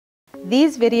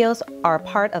These videos are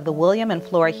part of the William and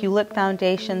Flora Hewlett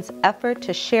Foundation's effort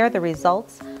to share the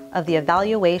results of the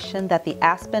evaluation that the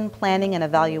Aspen Planning and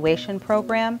Evaluation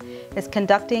Program is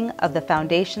conducting of the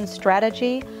Foundation's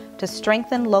strategy to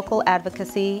strengthen local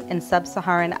advocacy in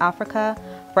sub-Saharan Africa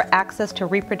for access to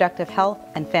reproductive health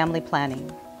and family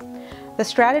planning. The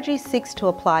strategy seeks to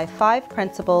apply 5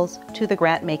 principles to the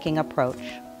grant-making approach.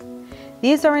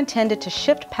 These are intended to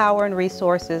shift power and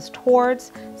resources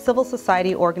towards civil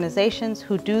society organizations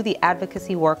who do the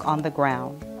advocacy work on the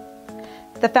ground.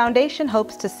 The Foundation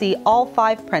hopes to see all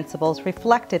 5 principles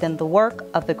reflected in the work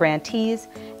of the grantees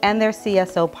and their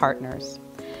CSO partners,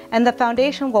 and the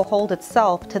Foundation will hold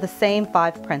itself to the same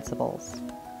 5 principles.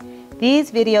 These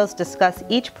videos discuss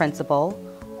each principle,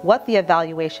 what the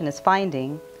evaluation is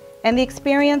finding, and the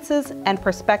experiences and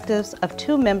perspectives of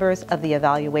 2 members of the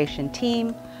evaluation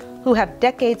team who have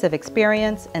decades of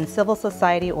experience in civil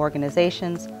society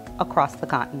organizations across the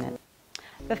continent.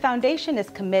 The Foundation is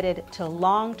committed to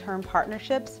long-term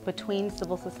partnerships between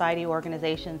civil society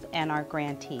organizations and our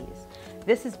grantees.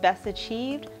 This is best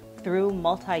achieved through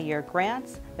multi-year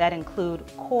grants that include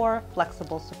core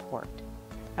flexible support.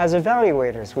 As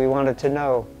evaluators, we wanted to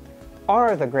know,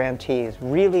 are the grantees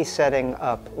really setting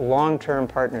up long-term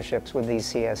partnerships with these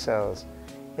CSOs?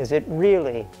 Is it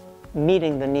really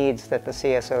meeting the needs that the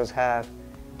CSOs have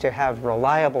to have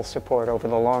reliable support over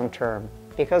the long term?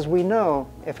 Because we know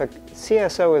if a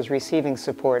CSO is receiving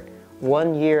support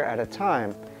 1 year at a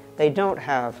time, they don't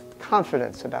have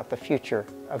confidence about the future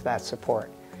of that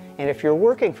support. And if you're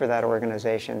working for that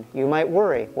organization, you might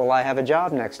worry, will I have a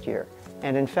job next year?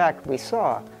 And in fact, we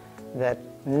saw that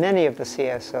many of the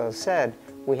CSOs said,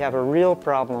 we have a real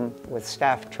problem with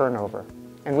staff turnover.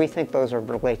 And we think those are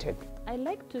related. I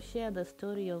like to share the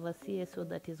story of a CSO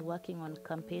that is working on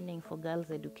campaigning for girls'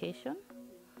 education.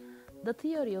 The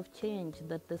theory of change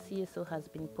that the CSO has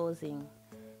been posing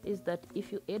is that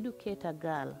if you educate a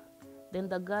girl, then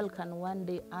the girl can one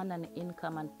day earn an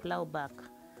income and plow back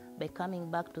by coming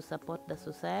back to support the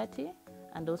society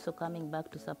and also coming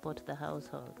back to support the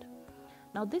household.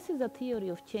 Now, this is a theory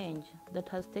of change that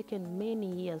has taken many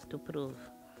years to prove.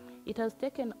 It has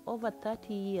taken over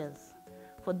 30 years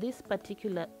for this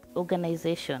particular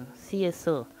organization,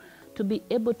 CSO, to be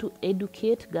able to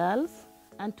educate girls.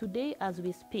 And today, as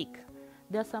we speak,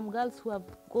 there are some girls who have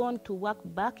gone to work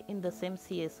back in the same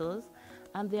CSOs,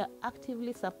 and they are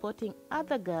actively supporting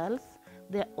other girls,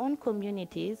 their own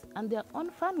communities, and their own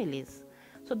families.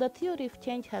 So the theory of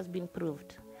change has been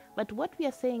proved. But what we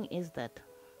are saying is that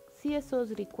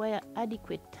CSOs require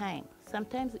adequate time,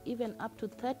 sometimes even up to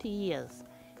 30 years,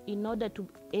 in order to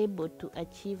be able to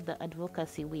achieve the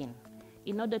advocacy win,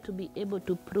 in order to be able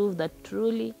to prove that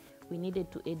truly we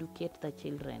needed to educate the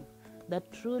children,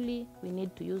 that truly we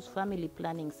need to use family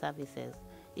planning services.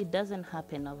 It doesn't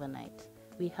happen overnight.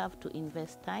 We have to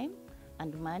invest time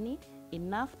and money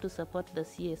enough to support the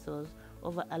CSOs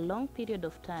over a long period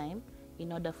of time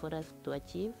in order for us to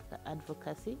achieve the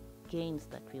advocacy gains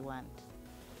that we want.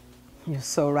 You're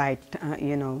so right.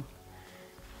 You know,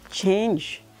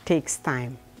 change takes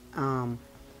time.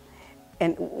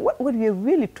 And what we're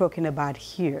really talking about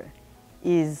here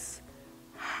is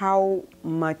how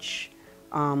much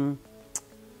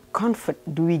comfort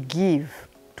do we give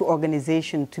to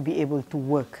organizations to be able to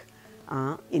work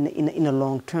in a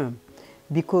long term.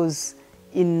 Because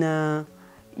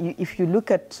if you look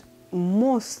at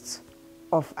most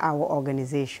of our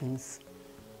organizations,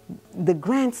 the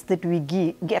grants that we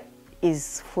get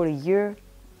is for a year,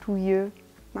 2 years,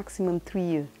 maximum 3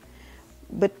 years.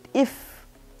 But if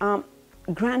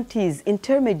grantees,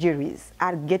 intermediaries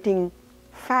are getting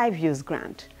 5 years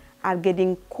grant, are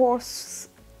getting course,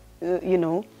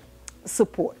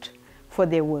 support for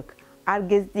their work, are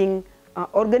getting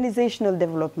organizational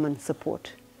development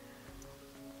support.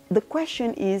 The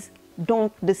question is,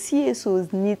 don't the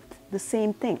CSOs need the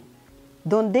same thing?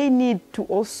 Don't they need to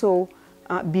also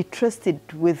be trusted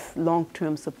with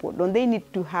long-term support? Don't they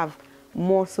need to have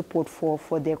more support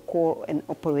for their core and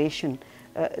operation?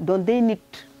 Don't they need,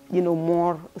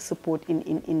 more support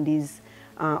in these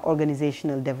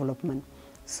organizational development?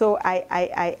 So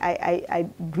I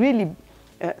really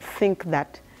think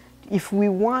that if we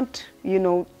want,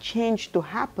 change to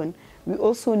happen, we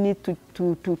also need to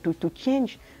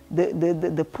change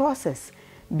the process,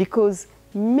 because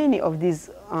many of these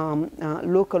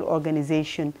local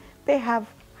organizations, they have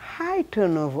high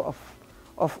turnover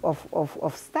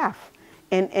of staff,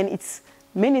 and it's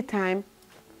many times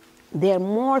they are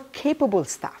more capable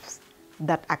staffs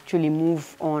that actually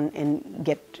move on and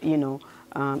get to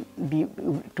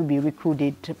be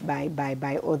recruited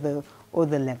by other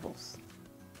levels.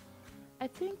 I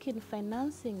think in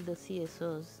financing the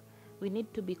CSOs, we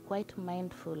need to be quite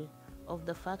mindful of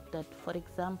the fact that, for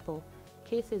example,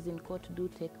 cases in court do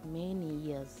take many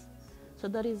years. So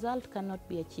the result cannot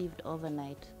be achieved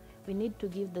overnight. We need to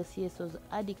give the CSOs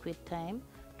adequate time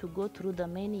to go through the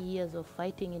many years of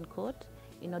fighting in court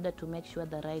in order to make sure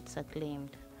the rights are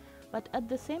claimed. But at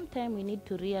the same time, we need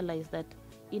to realize that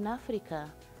in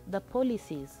Africa, the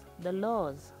policies, the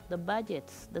laws, the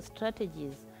budgets, the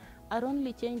strategies are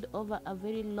only changed over a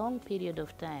very long period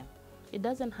of time. It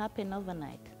doesn't happen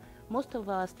overnight. Most of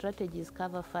our strategies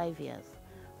cover 5 years.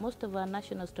 Most of our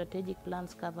national strategic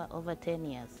plans cover over 10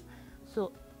 years.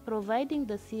 So providing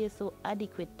the CSO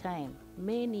adequate time,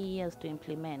 many years to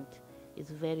implement, is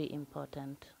very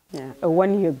important. Yeah, a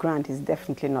one-year grant is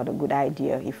definitely not a good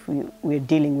idea if we're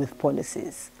dealing with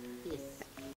policies.